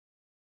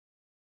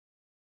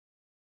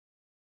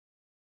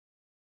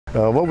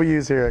What we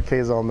use here at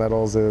K-zell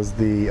Metals is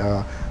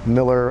the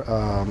Miller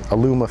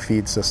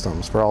AlumaFeed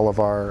systems for all of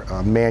our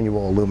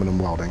manual aluminum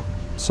welding.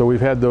 So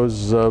we've had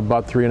those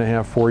about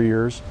 3.5, 4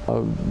 years.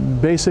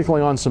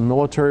 Basically on some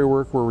military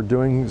work where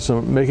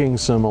we're making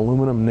some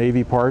aluminum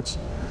Navy parts.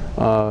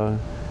 We've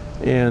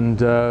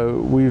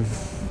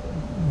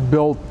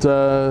built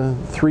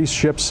 3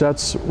 ship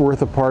sets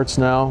worth of parts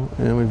now,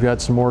 and we've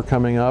got some more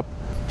coming up.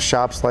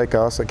 Shops like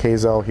us at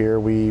K-zell here,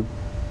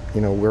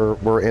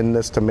 we're in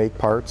this to make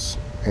parts,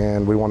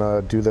 and we want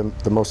to do them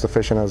the most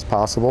efficient as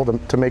possible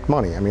to make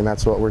money. I mean,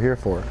 that's what we're here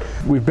for.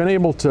 We've been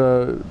able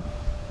to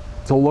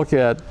look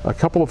at a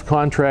couple of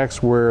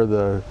contracts where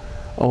the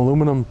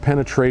aluminum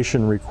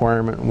penetration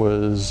requirement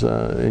was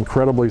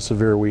incredibly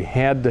severe. We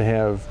had to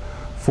have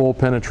full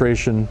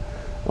penetration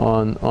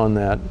on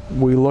that.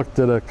 We looked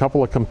at a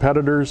couple of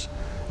competitors,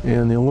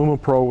 and the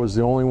AlumaPro was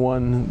the only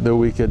one that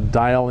we could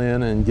dial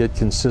in and get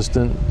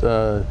consistent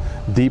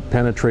deep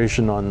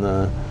penetration on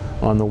the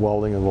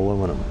welding of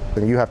aluminum.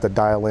 And you have to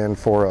dial in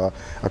for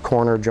a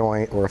corner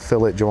joint or a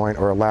fillet joint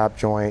or a lap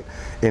joint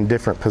in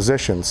different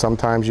positions.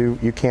 Sometimes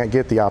you can't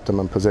get the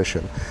optimum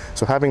position.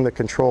 So having the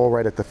control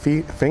right at the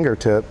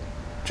fingertip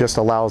just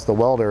allows the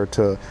welder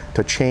to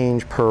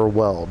change per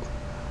weld,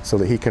 so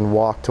that he can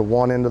walk to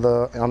one end of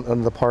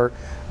the part,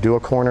 do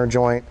a corner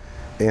joint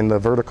in the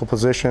vertical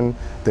position,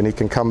 then he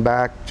can come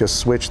back, just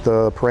switch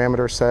the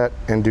parameter set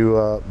and do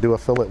a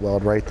fillet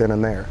weld right then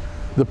and there.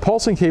 The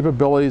pulsing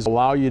capabilities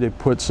allow you to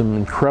put some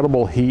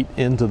incredible heat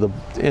into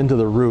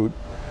the root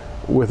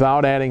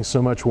without adding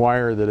so much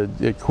wire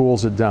that it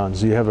cools it down.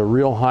 So you have a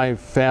real high,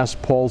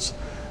 fast pulse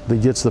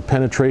that gets the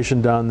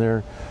penetration down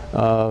there.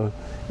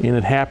 And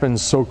it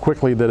happens so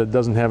quickly that it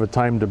doesn't have a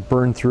time to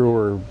burn through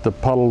or the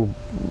puddle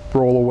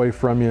roll away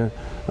from you,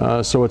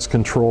 so it's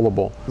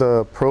controllable.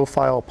 The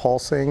profile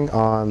pulsing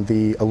on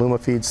the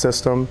AlumaFeed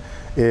system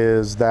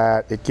is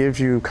that it gives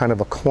you kind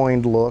of a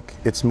coined look.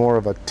 It's more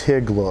of a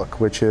TIG look,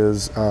 which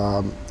is,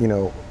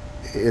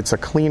 it's a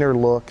cleaner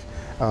look.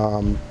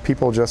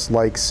 People just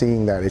like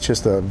seeing that. It's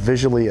just a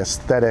visually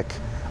aesthetic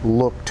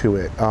look to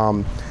it.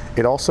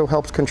 It also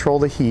helps control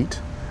the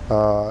heat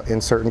in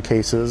certain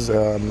cases.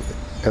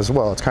 As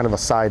well. It's kind of a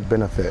side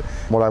benefit.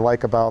 What I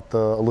like about the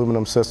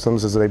aluminum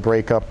systems is they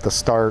break up the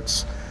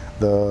starts,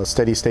 the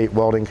steady state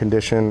welding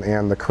condition,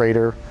 and the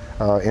crater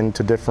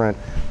into different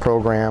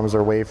programs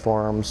or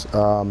waveforms.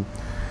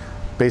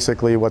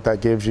 Basically what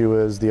that gives you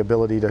is the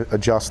ability to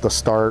adjust the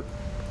start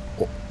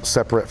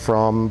separate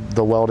from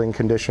the welding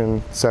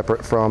condition,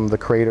 separate from the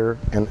crater,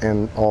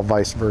 and all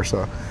vice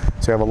versa.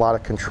 So you have a lot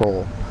of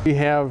control. We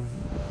have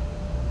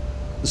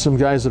some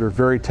guys that are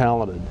very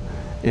talented,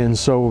 and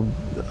so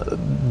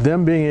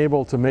them being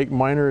able to make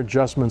minor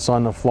adjustments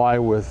on the fly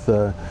with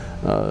the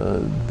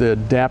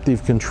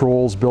adaptive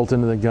controls built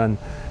into the gun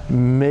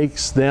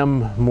makes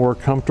them more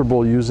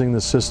comfortable using the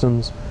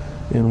systems,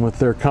 and with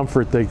their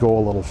comfort they go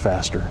a little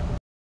faster.